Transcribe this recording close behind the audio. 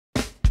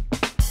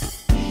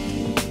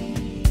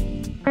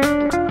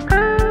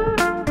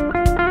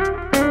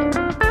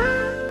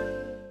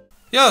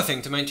The other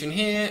thing to mention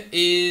here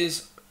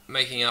is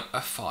making up a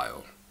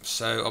file.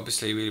 So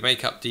obviously we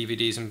make up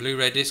DVDs and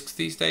Blu-ray discs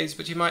these days,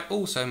 but you might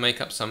also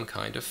make up some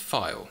kind of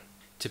file.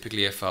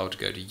 Typically a file to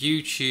go to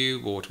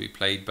YouTube or to be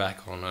played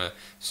back on a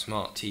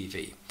smart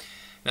TV.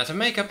 Now to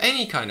make up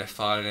any kind of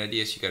file in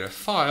EDIUS, you go to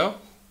File,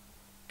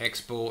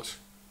 Export,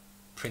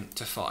 Print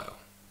to File,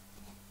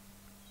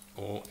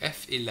 or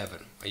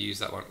F11. I use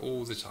that one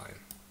all the time.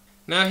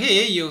 Now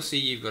here you'll see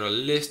you've got a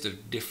list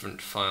of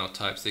different file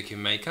types they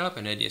can make up,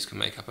 and EDIUS can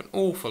make up an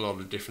awful lot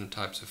of different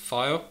types of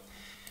file.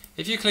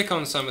 If you click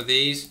on some of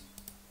these,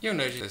 you'll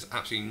notice there's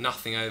absolutely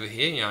nothing over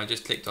here. I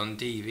just clicked on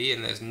DV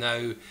and there's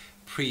no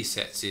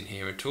presets in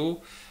here at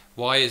all.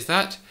 Why is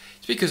that?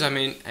 It's because I'm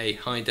in a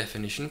high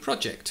definition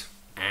project,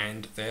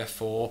 and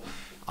therefore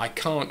I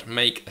can't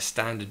make a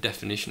standard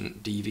definition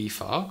DV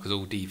file, because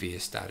all DV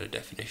is standard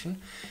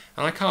definition,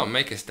 and I can't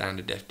make a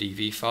standard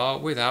DV file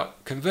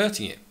without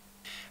converting it.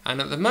 And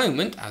at the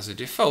moment, as a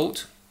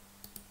default,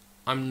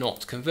 I'm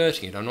not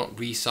converting it, I'm not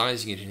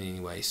resizing it in any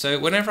way. So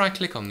whenever I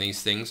click on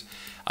these things,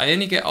 I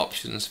only get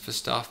options for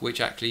stuff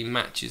which actually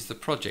matches the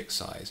project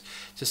size.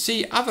 To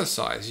see other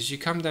sizes, you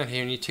come down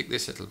here and you tick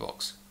this little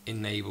box,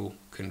 Enable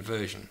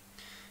Conversion.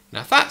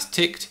 Now if that's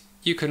ticked,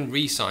 you can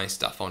resize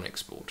stuff on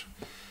export.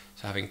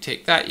 So having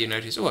ticked that, you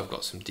notice, oh, I've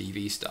got some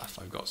DV stuff,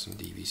 I've got some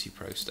DVC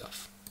Pro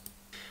stuff.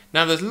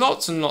 Now there's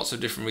lots and lots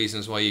of different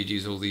reasons why you'd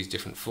use all these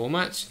different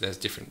formats. There's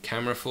different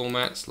camera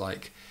formats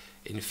like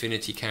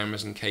Infinity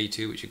cameras and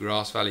K2, which are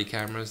Grass Valley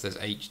cameras. There's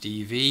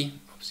HDV,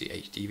 obviously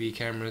HDV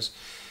cameras.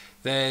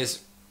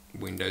 There's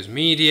Windows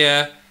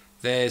Media.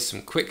 There's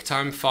some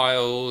QuickTime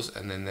files,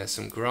 and then there's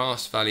some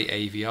Grass Valley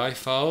AVI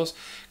files.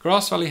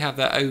 Grass Valley have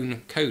their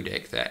own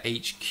codec, their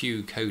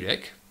HQ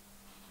codec,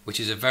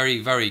 which is a very,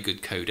 very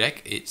good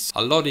codec. It's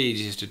a lot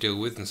easier to deal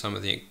with than some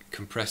of the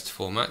compressed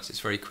formats. It's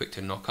very quick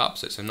to knock up,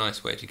 so it's a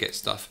nice way to get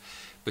stuff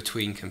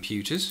between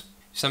computers.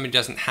 If somebody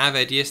doesn't have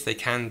EDIUS, they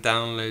can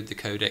download the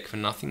codec for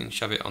nothing and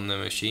shove it on their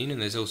machine,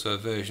 and there's also a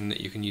version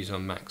that you can use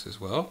on Macs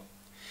as well.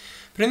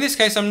 But in this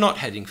case, I'm not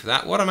heading for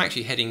that. What I'm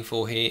actually heading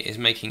for here is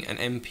making an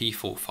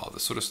MP4 file,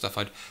 the sort of stuff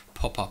I'd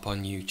pop up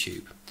on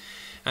YouTube.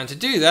 And to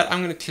do that,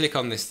 I'm going to click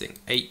on this thing,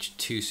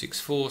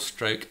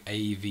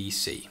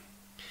 H.264/AVC.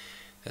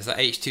 There's that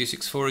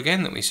H.264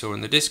 again that we saw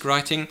in the disk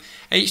writing.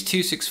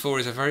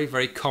 H.264 is a very,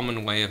 very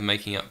common way of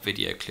making up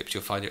video clips.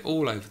 You'll find it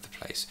all over the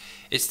place.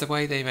 It's the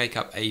way they make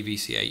up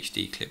AVC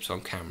HD clips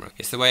on camera.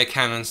 It's the way a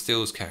Canon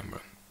stills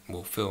camera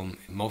will film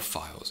MOV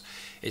files.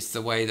 It's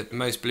the way that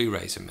most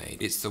Blu-rays are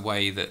made. It's the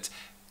way that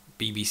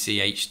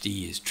BBC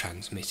HD is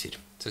transmitted.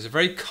 So it's a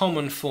very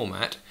common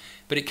format,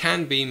 but it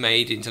can be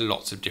made into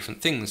lots of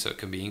different things. So it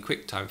can be in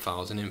QuickTime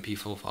files and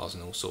MP4 files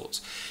and all sorts.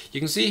 You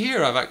can see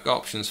here I've got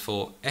options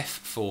for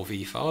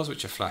F4V files,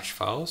 which are flash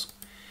files.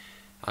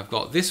 I've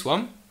got this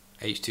one,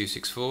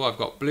 H.264, I've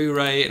got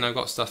Blu-ray, and I've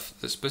got stuff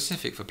that's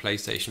specific for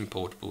PlayStation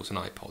portables and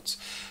iPods.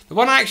 The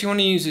one I actually want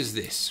to use is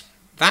this.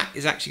 That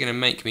is actually going to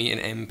make me an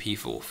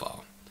MP4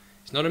 file.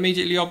 It's not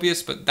immediately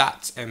obvious, but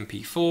that's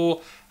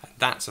MP4, and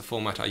that's a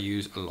format I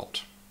use a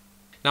lot.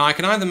 Now I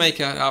can either make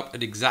it up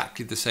at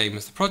exactly the same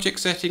as the project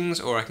settings,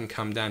 or I can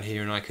come down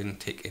here and I can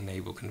tick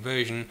Enable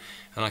Conversion,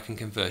 and I can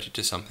convert it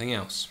to something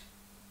else.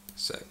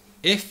 So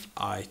if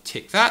I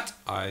tick that,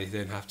 I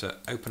then have to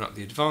open up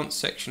the advanced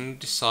section and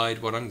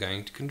decide what I'm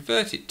going to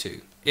convert it to.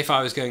 If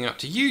I was going up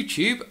to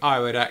YouTube, I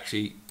would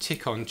actually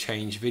tick on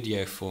Change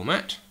Video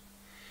Format.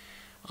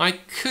 I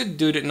could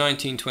do it at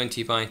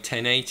 1920 by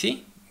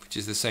 1080, which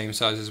is the same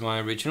size as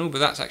my original, but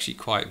that's actually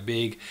quite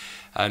big,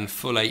 and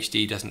full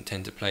HD doesn't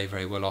tend to play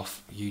very well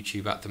off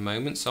YouTube at the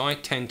moment, so I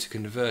tend to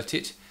convert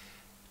it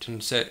to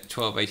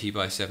 1280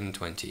 by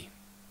 720.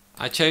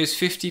 I chose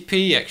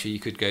 50p. Actually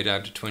you could go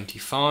down to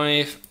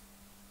 25.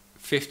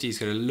 50 is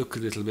going to look a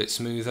little bit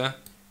smoother,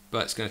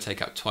 but it's going to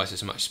take up twice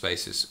as much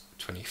space as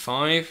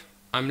 25.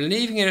 I'm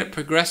leaving it at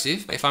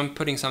progressive. If I'm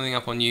putting something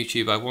up on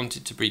YouTube, I want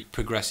it to be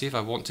progressive.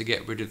 I want to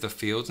get rid of the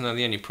fields. Now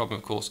the only problem,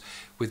 of course,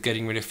 with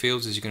getting rid of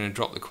fields is you're going to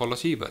drop the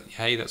quality, but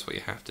hey, that's what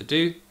you have to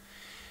do.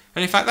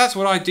 And in fact, that's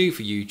what I do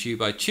for YouTube.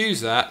 I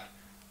choose that,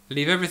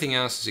 leave everything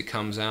else as it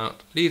comes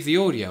out, leave the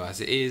audio as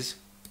it is,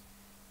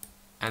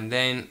 and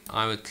then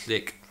I would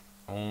click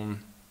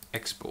on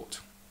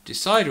Export.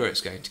 Decide where it's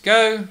going to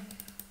go,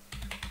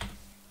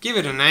 give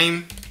it a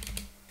name,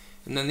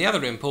 and then the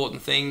other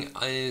important thing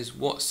is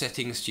what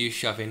settings do you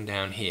shove in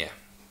down here.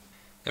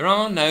 There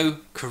are no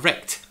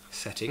correct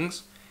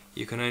settings.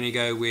 You can only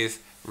go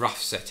with rough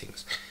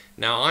settings.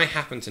 Now I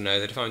happen to know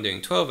that if I'm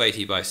doing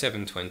 1280 by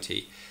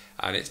 720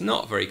 and it's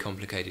not very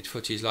complicated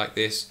footage like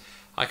this,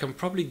 I can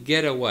probably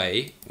get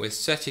away with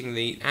setting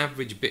the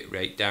average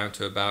bitrate down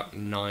to about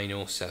 9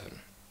 or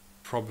 7.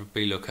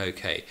 Probably look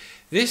okay.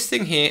 This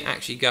thing here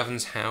actually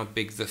governs how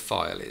big the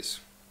file is.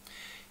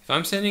 If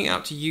I'm sending it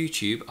out to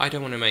YouTube, I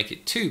don't want to make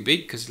it too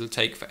big because it'll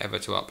take forever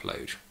to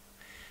upload.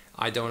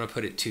 I don't want to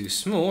put it too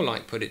small,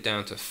 like put it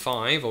down to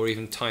 5, or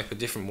even type a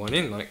different one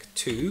in, like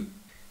 2,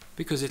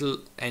 because it'll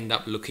end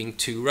up looking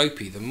too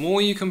ropey. The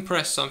more you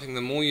compress something,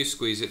 the more you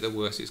squeeze it, the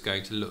worse it's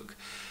going to look.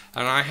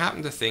 and I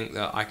happen to think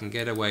that I can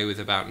get away with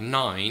about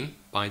 9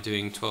 by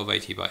doing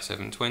 1280 by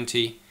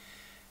 720,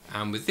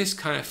 and with this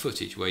kind of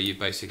footage where you've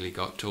basically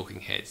got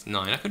talking heads,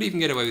 9. I could even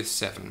get away with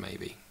 7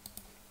 maybe.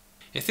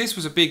 If this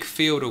was a big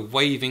field of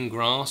waving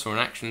grass or an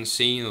action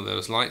scene or there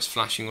was lights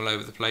flashing all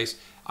over the place,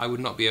 I would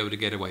not be able to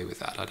get away with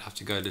that. I'd have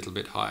to go a little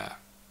bit higher.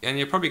 And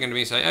you're probably going to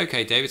be saying,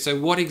 okay David, so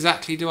what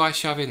exactly do I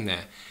shove in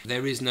there?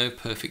 There is no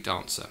perfect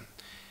answer.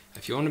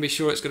 If you want to be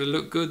sure it's going to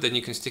look good, then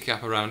you can stick it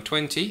up around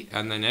 20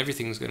 and then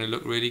everything's going to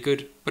look really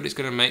good, but it's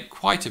going to make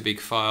quite a big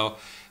file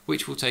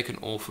which will take an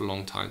awful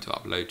long time to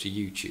upload to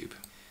YouTube.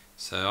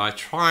 So I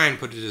try and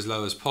put it as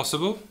low as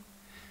possible.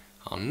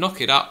 I'll knock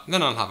it up,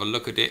 then I'll have a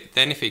look at it.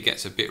 Then if it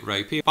gets a bit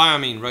ropey, by I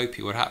mean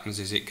ropey, what happens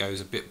is it goes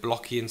a bit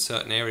blocky in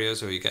certain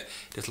areas, or you get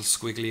little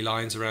squiggly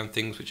lines around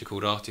things which are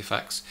called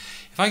artifacts.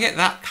 If I get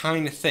that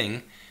kind of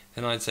thing,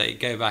 then I'd say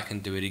go back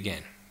and do it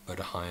again, but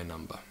a higher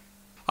number.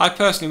 I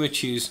personally would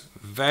choose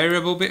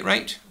variable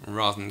bitrate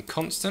rather than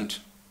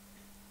constant.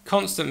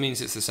 Constant means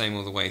it's the same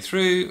all the way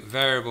through.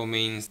 Variable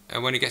means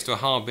when it gets to a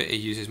hard bit, it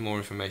uses more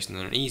information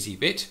than an easy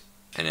bit.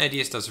 And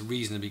EDIUS does a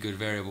reasonably good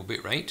variable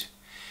bitrate.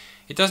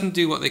 It doesn't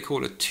do what they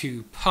call a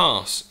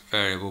 2-pass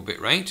variable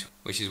bitrate,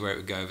 which is where it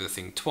would go over the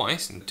thing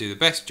twice and do the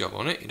best job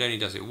on it. It only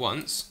does it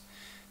once.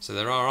 So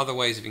there are other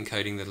ways of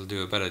encoding that'll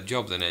do a better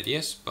job than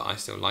EDIUS, but I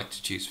still like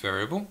to choose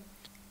variable.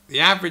 The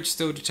average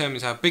still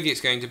determines how big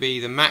it's going to be.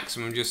 The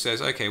maximum just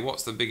says, okay,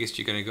 what's the biggest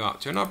you're going to go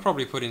up to? And I'll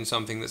probably put in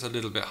something that's a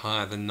little bit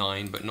higher than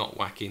 9, but not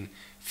whacking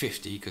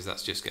 50, because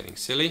that's just getting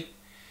silly.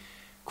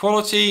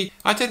 Quality,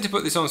 I tend to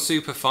put this on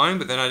super fine,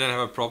 but then I don't have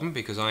a problem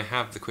because I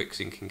have the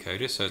Quicksync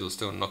encoder, so it'll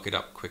still knock it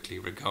up quickly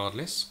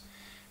regardless.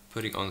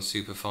 Putting on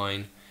super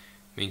fine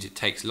means it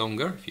takes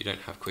longer if you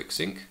don't have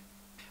Quicksync.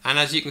 And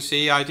as you can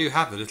see, I do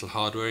have the little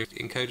hardware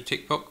encoder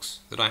tick box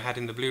that I had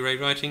in the Blu-ray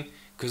writing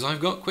because I've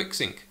got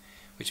Quicksync,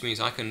 which means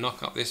I can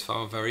knock up this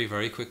file very,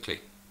 very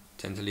quickly.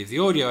 Tend to leave the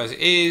audio as it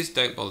is,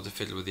 don't bother to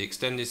fiddle with the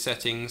extended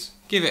settings,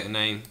 give it a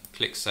name,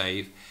 click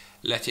save,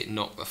 let it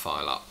knock the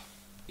file up.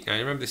 Now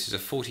remember this is a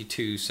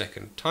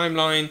 42-second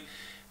timeline,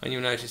 and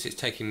you'll notice it's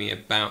taking me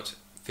about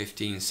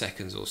 15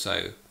 seconds or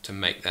so to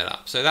make that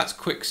up. So that's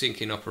Quicksync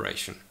in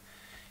operation.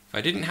 If I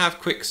didn't have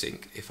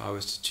Quicksync, if I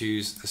was to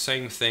choose the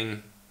same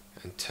thing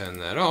and turn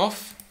that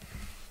off,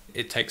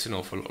 it takes an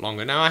awful lot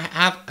longer. Now I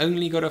have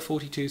only got a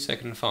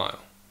 42-second file,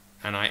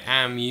 and I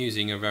am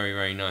using a very,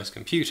 very nice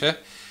computer,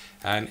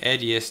 and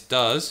EDIUS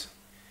does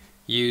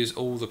use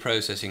all the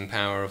processing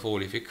power of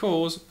all of your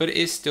cores, but it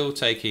is still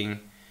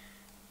taking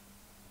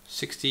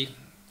 60,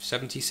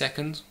 70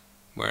 seconds,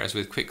 whereas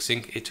with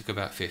Quicksync it took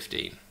about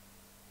 15.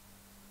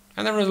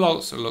 And the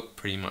results look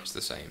pretty much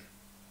the same.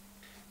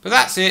 But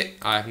that's it.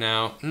 I've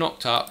now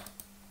knocked up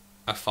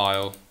a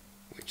file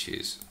which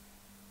is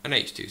an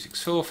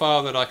H.264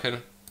 file that I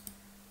can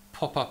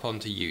pop up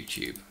onto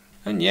YouTube.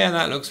 And yeah,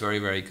 that looks very,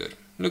 very good.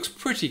 Looks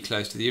pretty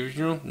close to the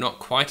original, not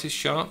quite as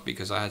sharp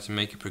because I had to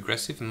make it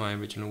progressive and my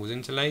original was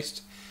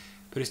interlaced,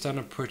 but it's done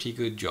a pretty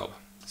good job.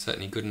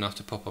 Certainly good enough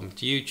to pop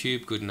onto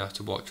YouTube, good enough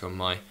to watch on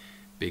my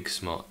big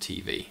smart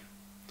TV.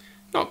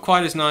 Not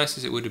quite as nice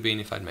as it would have been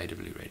if I'd made a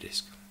Blu-ray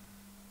disc.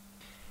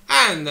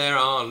 And there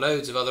are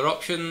loads of other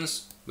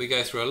options. We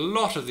go through a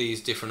lot of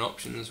these different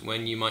options,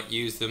 when you might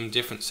use them,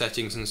 different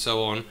settings and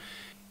so on,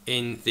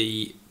 in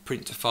the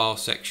print to file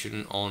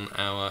section on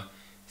our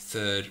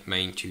third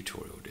main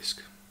tutorial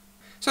disc.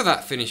 So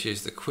that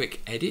finishes the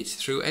quick edit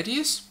through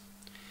EDIUS.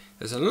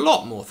 There's a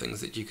lot more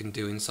things that you can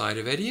do inside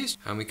of EDIUS,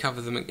 and we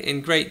cover them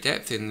in great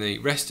depth in the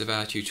rest of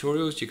our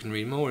tutorials. You can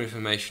read more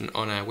information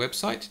on our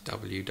website,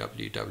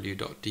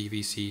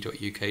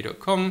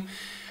 www.dvc.uk.com,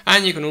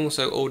 and you can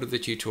also order the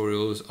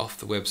tutorials off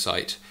the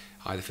website,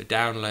 either for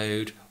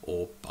download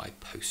or by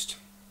post.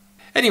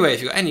 Anyway,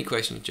 if you've got any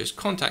questions, just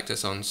contact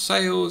us on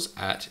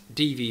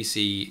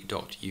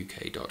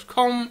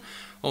sales@dvc.uk.com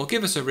or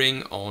give us a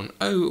ring on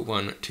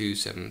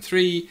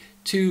 01273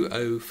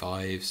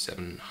 205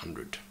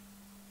 700.